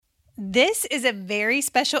This is a very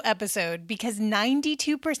special episode because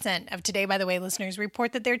 92% of Today by the Way listeners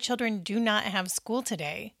report that their children do not have school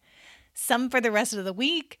today. Some for the rest of the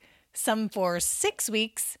week, some for 6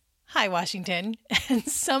 weeks, hi Washington, and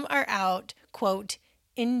some are out, quote,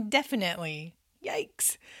 indefinitely.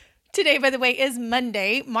 Yikes. Today, by the way, is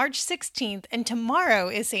Monday, March 16th, and tomorrow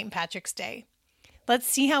is St. Patrick's Day. Let's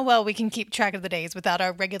see how well we can keep track of the days without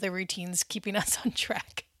our regular routines keeping us on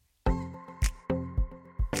track.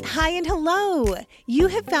 Hi and hello. You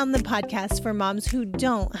have found the podcast for moms who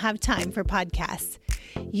don't have time for podcasts.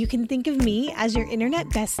 You can think of me as your internet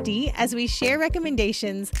bestie as we share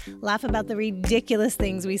recommendations, laugh about the ridiculous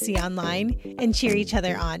things we see online, and cheer each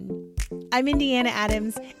other on. I'm Indiana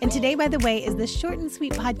Adams, and Today, by the way, is the short and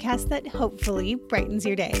sweet podcast that hopefully brightens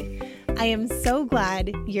your day. I am so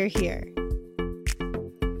glad you're here.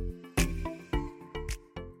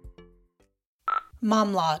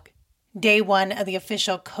 Mom Log. Day 1 of the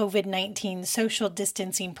official COVID-19 social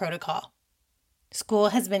distancing protocol. School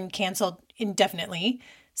has been canceled indefinitely.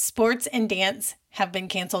 Sports and dance have been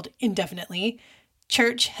canceled indefinitely.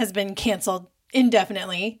 Church has been canceled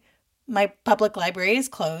indefinitely. My public library is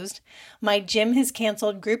closed. My gym has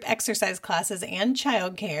canceled group exercise classes and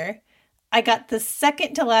childcare. I got the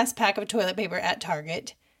second to last pack of toilet paper at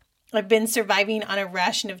Target. I've been surviving on a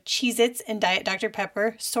ration of Cheez-Its and Diet Dr.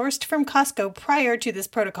 Pepper sourced from Costco prior to this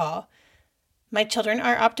protocol. My children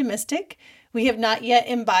are optimistic. We have not yet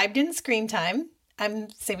imbibed in screen time. I'm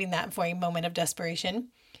saving that for a moment of desperation.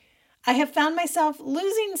 I have found myself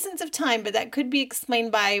losing sense of time, but that could be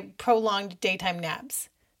explained by prolonged daytime naps.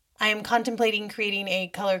 I am contemplating creating a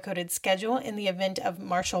color-coded schedule in the event of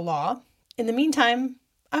martial law. In the meantime,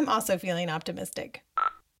 I'm also feeling optimistic.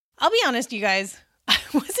 I'll be honest, you guys. I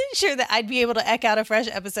wasn't sure that I'd be able to eke out a fresh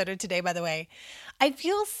episode of Today, by the way. I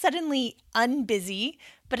feel suddenly unbusy,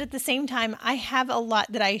 but at the same time, I have a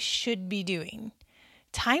lot that I should be doing.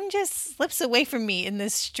 Time just slips away from me in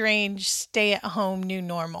this strange stay-at-home new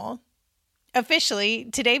normal. Officially,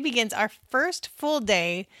 today begins our first full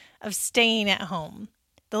day of staying at home.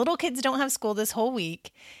 The little kids don't have school this whole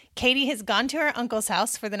week. Katie has gone to her uncle's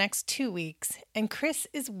house for the next 2 weeks, and Chris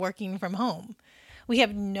is working from home. We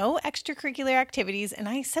have no extracurricular activities, and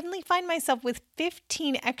I suddenly find myself with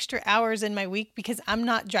 15 extra hours in my week because I'm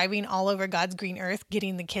not driving all over God's green earth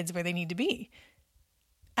getting the kids where they need to be.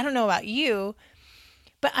 I don't know about you,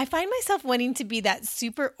 but I find myself wanting to be that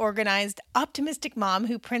super organized, optimistic mom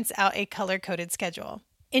who prints out a color-coded schedule.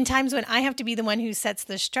 In times when I have to be the one who sets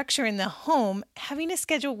the structure in the home, having a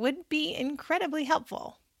schedule would be incredibly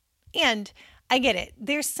helpful. And I get it.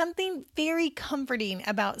 There's something very comforting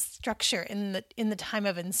about structure in the time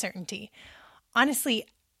of uncertainty. Honestly,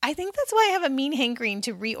 I think that's why I have a mean hankering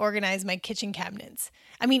to reorganize my kitchen cabinets.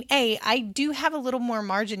 I mean, A, I do have a little more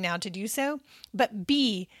margin now to do so, but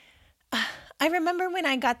B, I remember when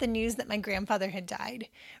I got the news that my grandfather had died.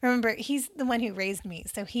 Remember, he's the one who raised me,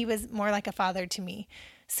 so he was more like a father to me.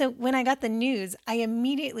 So when I got the news, I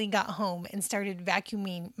immediately got home and started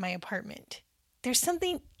vacuuming my apartment. There's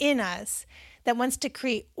something in us that wants to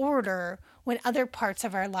create order when other parts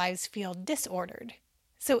of our lives feel disordered.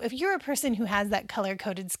 So if you're a person who has that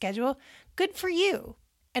color-coded schedule, good for you.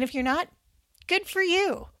 And if you're not, good for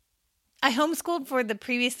you. I homeschooled for the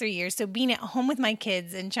previous 3 years, so being at home with my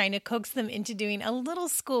kids and trying to coax them into doing a little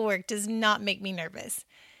schoolwork does not make me nervous.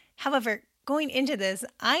 However, going into this,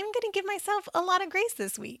 I'm going to give myself a lot of grace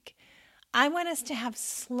this week. I want us to have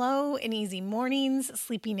slow and easy mornings,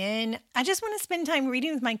 sleeping in. I just want to spend time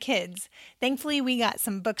reading with my kids. Thankfully, we got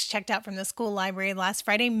some books checked out from the school library last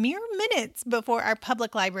Friday, mere minutes before our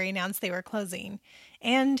public library announced they were closing.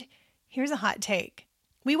 And here's a hot take.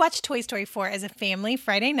 We watched Toy Story 4 as a family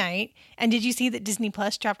Friday night. And did you see that Disney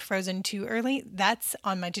Plus dropped Frozen 2 early? That's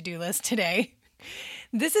on my to-do list today.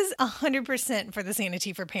 This is 100% for the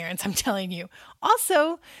sanity for parents, I'm telling you.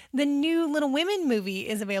 Also, the new Little Women movie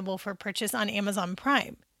is available for purchase on Amazon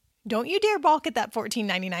Prime. Don't you dare balk at that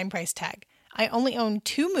 $14.99 price tag. I only own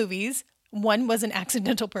 2 movies. One was an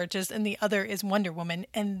accidental purchase and the other is Wonder Woman,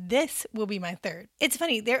 and this will be my third. It's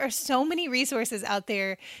funny, there are so many resources out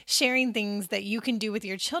there sharing things that you can do with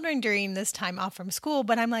your children during this time off from school,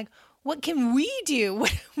 but I'm like, what can we do?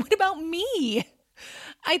 What about me?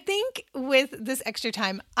 I think with this extra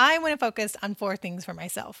time, I want to focus on 4 things for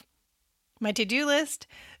myself. My to-do list,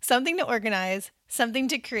 something to organize, something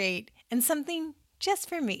to create, and something just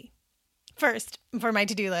for me. First, for my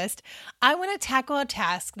to-do list, I want to tackle a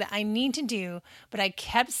task that I need to do, but I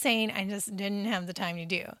kept saying I just didn't have the time to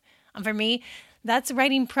do. And for me, that's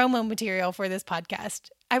writing promo material for this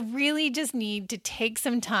podcast. I really just need to take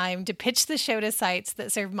some time to pitch the show to sites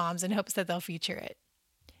that serve moms in hopes that they'll feature it.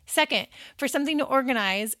 Second, for something to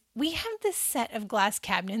organize, we have this set of glass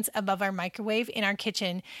cabinets above our microwave in our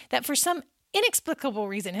kitchen that for some inexplicable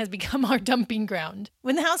reason has become our dumping ground.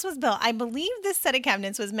 When the house was built, I believe this set of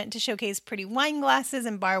cabinets was meant to showcase pretty wine glasses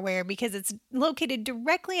and barware because it's located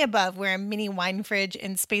directly above where a mini wine fridge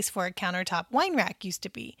and space for a countertop wine rack used to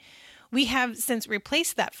be. We have since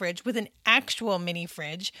replaced that fridge with an actual mini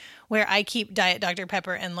fridge where I keep Diet Dr.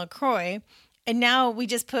 Pepper and LaCroix, and now we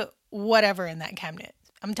just put whatever in that cabinet.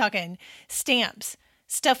 I'm talking stamps,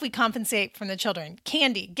 stuff we compensate from the children,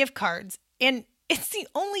 candy, gift cards, and it's the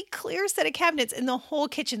only clear set of cabinets in the whole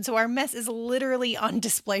kitchen, so our mess is literally on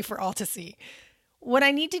display for all to see. What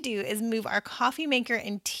I need to do is move our coffee maker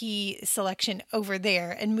and tea selection over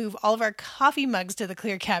there and move all of our coffee mugs to the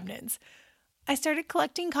clear cabinets. I started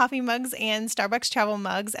collecting coffee mugs and Starbucks travel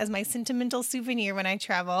mugs as my sentimental souvenir when I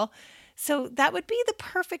travel, so that would be the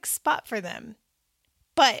perfect spot for them.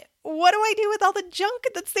 But what do I do with all the junk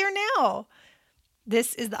that's there now?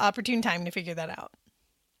 This is the opportune time to figure that out.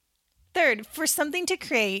 Third, for something to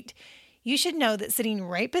create, you should know that sitting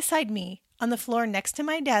right beside me on the floor next to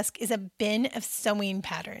my desk is a bin of sewing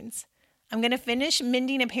patterns. I'm going to finish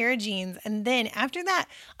mending a pair of jeans, and then after that,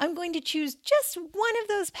 I'm going to choose just one of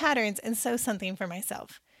those patterns and sew something for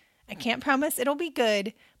myself. I can't promise it'll be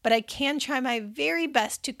good, but I can try my very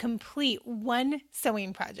best to complete one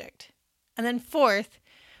sewing project. And then fourth,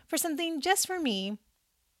 for something just for me,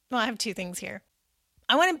 well, I have two things here.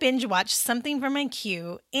 I want to binge watch something from my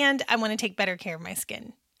queue, and I want to take better care of my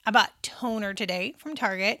skin. I bought toner today from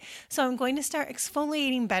Target, so I'm going to start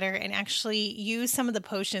exfoliating better and actually use some of the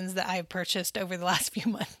potions that I've purchased over the last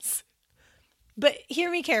few months. But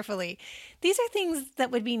hear me carefully. These are things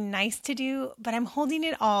that would be nice to do, but I'm holding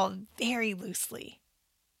it all very loosely.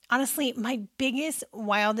 Honestly, my biggest,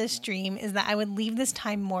 wildest dream is that I would leave this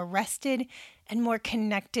time more rested and more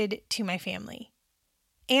connected to my family.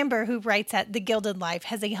 Amber, who writes at The Gilded Life,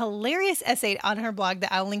 has a hilarious essay on her blog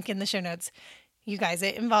that I'll link in the show notes. You guys,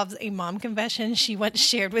 it involves a mom confession she once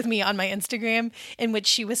shared with me on my Instagram in which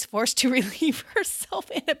she was forced to relieve herself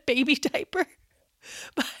in a baby diaper.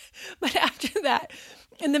 But after that,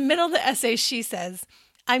 in the middle of the essay, she says,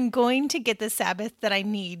 "I'm going to get the Sabbath that I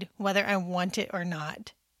need, whether I want it or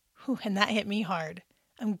not." Whew, and that hit me hard.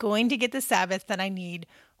 I'm going to get the Sabbath that I need,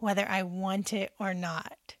 whether I want it or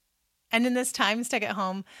not. And in this time stuck at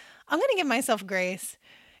home, I'm going to give myself grace.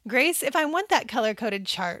 Grace if I want that color-coded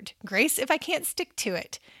chart. Grace if I can't stick to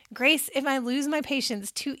it. Grace if I lose my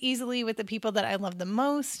patience too easily with the people that I love the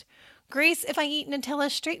most. Grace if I eat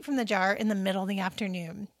Nutella straight from the jar in the middle of the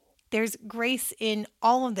afternoon. There's grace in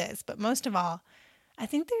all of this, but most of all, I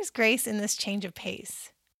think there's grace in this change of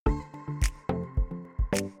pace.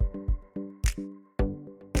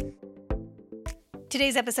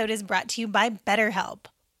 Today's episode is brought to you by BetterHelp.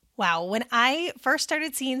 Wow, when I first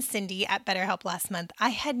started seeing Cindy at BetterHelp last month, I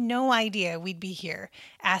had no idea we'd be here,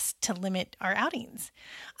 asked to limit our outings.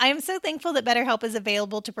 I am so thankful that BetterHelp is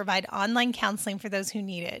available to provide online counseling for those who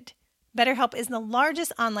need it. BetterHelp is the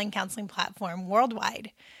largest online counseling platform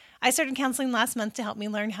worldwide. I started counseling last month to help me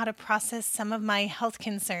learn how to process some of my health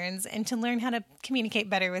concerns and to learn how to communicate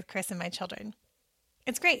better with Chris and my children.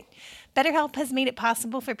 It's great. BetterHelp has made it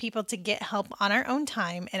possible for people to get help on our own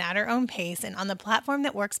time and at our own pace and on the platform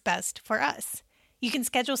that works best for us. You can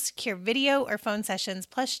schedule secure video or phone sessions,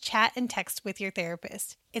 plus chat and text with your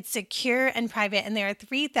therapist. It's secure and private, and there are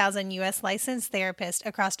 3,000 U.S. licensed therapists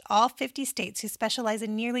across all 50 states who specialize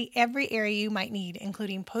in nearly every area you might need,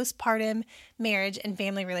 including postpartum, marriage, and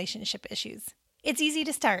family relationship issues. It's easy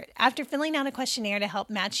to start. After filling out a questionnaire to help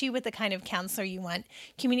match you with the kind of counselor you want,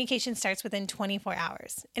 communication starts within 24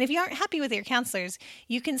 hours. And if you aren't happy with your counselors,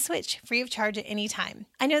 you can switch free of charge at any time.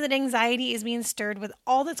 I know that anxiety is being stirred with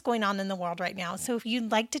all that's going on in the world right now, so if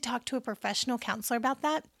you'd like to talk to a professional counselor about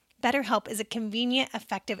that, BetterHelp is a convenient,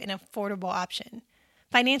 effective, and affordable option.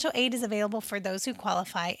 Financial aid is available for those who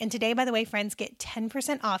qualify, and today, by the way, friends, get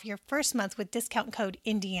 10% off your first month with discount code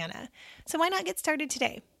Indiana. So why not get started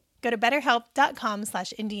today? Go to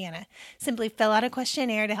betterhelp.com/Indiana. Simply fill out a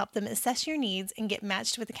questionnaire to help them assess your needs and get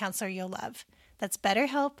matched with a counselor you'll love. That's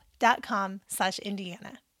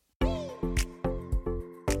betterhelp.com/Indiana.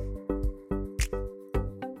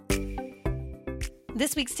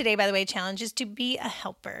 This week's Today, by the way, challenge is to be a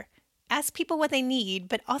helper. Ask people what they need,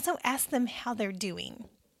 but also ask them how they're doing.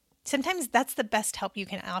 Sometimes that's the best help you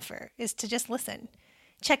can offer, is to just listen.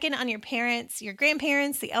 Check in on your parents, your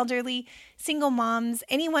grandparents, the elderly, single moms,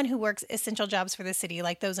 anyone who works essential jobs for the city,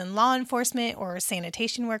 like those in law enforcement or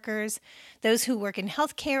sanitation workers, those who work in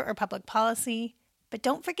healthcare or public policy. But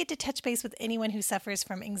don't forget to touch base with anyone who suffers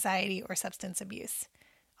from anxiety or substance abuse.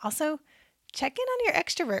 Also, check in on your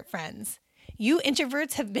extrovert friends. You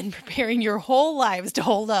introverts have been preparing your whole lives to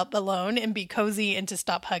hold up alone and be cozy and to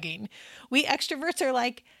stop hugging. We extroverts are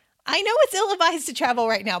like, I know it's ill-advised to travel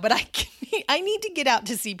right now, but I need to get out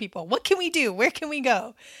to see people. What can we do? Where can we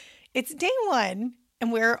go? It's day one,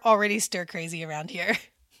 and we're already stir crazy around here.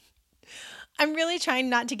 I'm really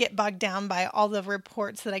trying not to get bogged down by all the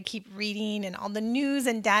reports that I keep reading and all the news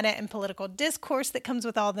and data and political discourse that comes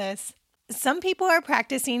with all this. Some people are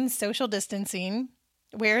practicing social distancing,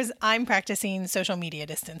 whereas I'm practicing social media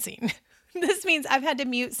distancing. This means I've had to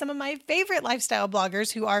mute some of my favorite lifestyle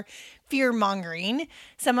bloggers who are fear-mongering,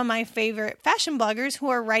 some of my favorite fashion bloggers who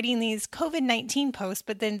are writing these COVID-19 posts,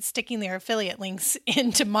 but then sticking their affiliate links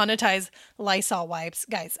in to monetize Lysol wipes.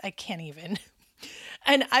 Guys, I can't even.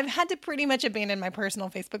 And I've had to pretty much abandon my personal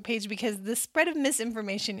Facebook page because the spread of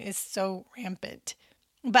misinformation is so rampant.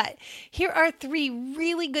 But here are 3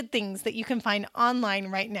 really good things that you can find online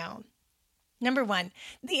right now. Number 1,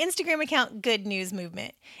 the Instagram account Good News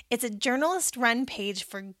Movement. It's a journalist-run page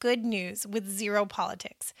for good news with zero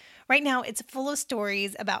politics. Right now, it's full of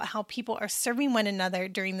stories about how people are serving one another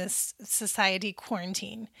during this society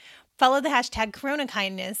quarantine. Follow the hashtag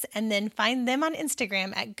CoronaKindness and then find them on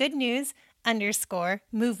Instagram at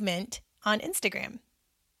goodnews_movement on Instagram.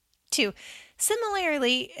 2,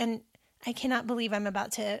 similarly, and I cannot believe I'm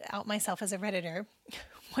about to out myself as a Redditor.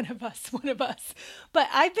 One of us. But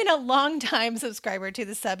I've been a long-time subscriber to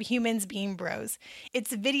the sub Humans Being Bros.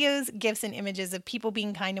 It's videos, GIFs, and images of people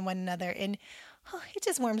being kind to one another, and it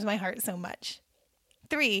just warms my heart so much.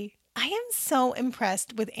 3, I am so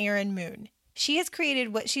impressed with Erin Moon. She has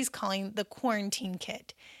created what she's calling the Quarantine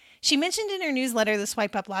Kit. She mentioned in her newsletter, The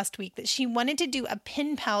Swipe Up, last week that she wanted to do a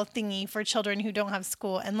pen pal thingy for children who don't have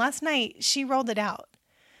school, and last night she rolled it out.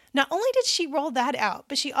 Not only did she roll that out,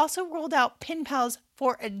 but she also rolled out pen pals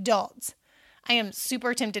for adults. I am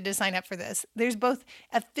super tempted to sign up for this. There's both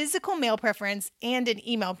a physical mail preference and an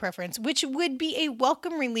email preference, which would be a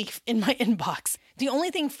welcome relief in my inbox. The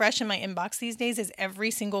only thing fresh in my inbox these days is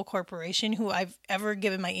every single corporation who I've ever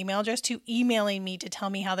given my email address to emailing me to tell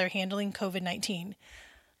me how they're handling COVID-19.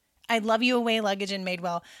 I love you away, Luggage and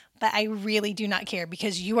Madewell, but I really do not care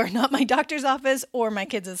because you are not my doctor's office or my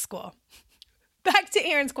kids' school. Back to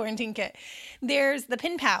Erin's Quarantine Kit. There's the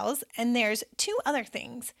Pen Pals, and there's 2 other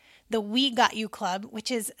things. The We Got You Club, which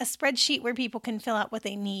is a spreadsheet where people can fill out what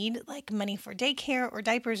they need, like money for daycare or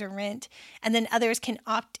diapers or rent, and then others can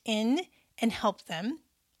opt in and help them.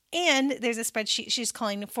 And there's a spreadsheet she's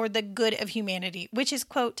calling For the Good of Humanity, which is,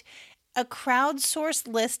 quote, a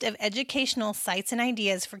crowdsourced list of educational sites and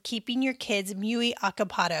ideas for keeping your kids muy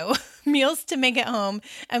ocupado, meals to make at home,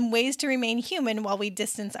 and ways to remain human while we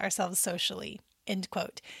distance ourselves socially. End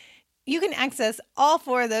quote. You can access all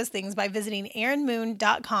 4 of those things by visiting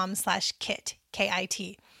erinmoon.com/kit,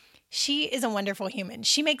 K-I-T. She is a wonderful human.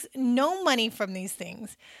 She makes no money from these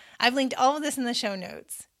things. I've linked all of this in the show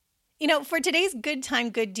notes. You know, for today's Good Time,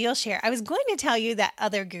 Good Deal share, I was going to tell you that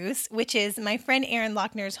Other Goose, which is my friend Erin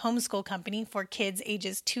Lochner's homeschool company for kids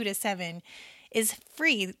ages 2 to 7, is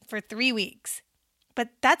free for 3 weeks. But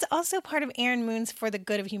that's also part of Erin Moon's For the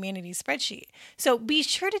Good of Humanity spreadsheet. So be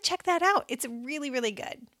sure to check that out. It's really, really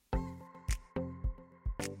good.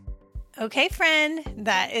 Okay, friend,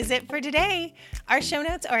 that is it for today. Our show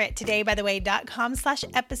notes are at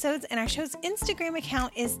todaybytheway.com/episodes, and our show's Instagram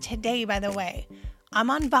account is todaybytheway. I'm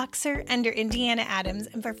on Voxer under Indiana Adams,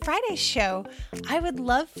 and for Friday's show, I would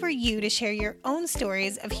love for you to share your own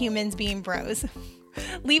stories of humans being bros.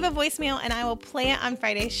 Leave a voicemail and I will play it on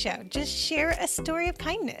Friday's show. Just share a story of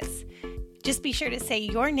kindness. Just be sure to say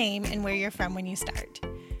your name and where you're from when you start.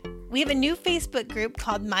 We have a new Facebook group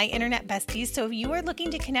called My Internet Besties, so if you are looking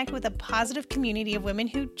to connect with a positive community of women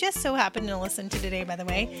who just so happen to listen to Today By The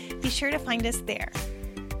Way, be sure to find us there.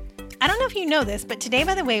 I don't know if you know this, but Today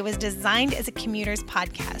By The Way was designed as a commuter's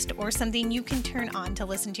podcast, or something you can turn on to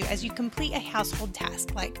listen to as you complete a household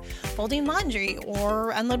task like folding laundry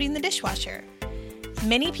or unloading the dishwasher.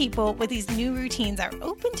 Many people with these new routines are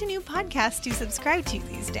open to new podcasts to subscribe to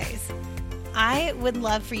these days. I would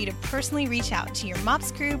love for you to personally reach out to your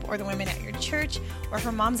MOPS group or the women at your church or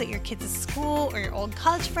for moms at your kids' school or your old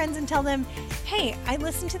college friends and tell them, hey, I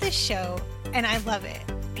listened to this show and I love it.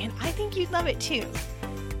 And I think you'd love it too.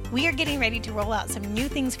 We are getting ready to roll out some new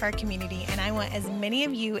things for our community, and I want as many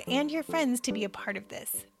of you and your friends to be a part of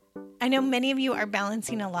this. I know many of you are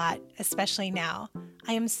balancing a lot, especially now.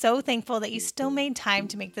 I am so thankful that you still made time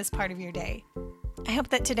to make this part of your day. I hope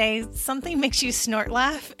that today something makes you snort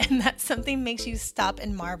laugh and that something makes you stop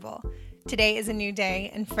and marvel. Today is a new day,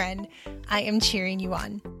 and friend, I am cheering you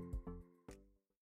on.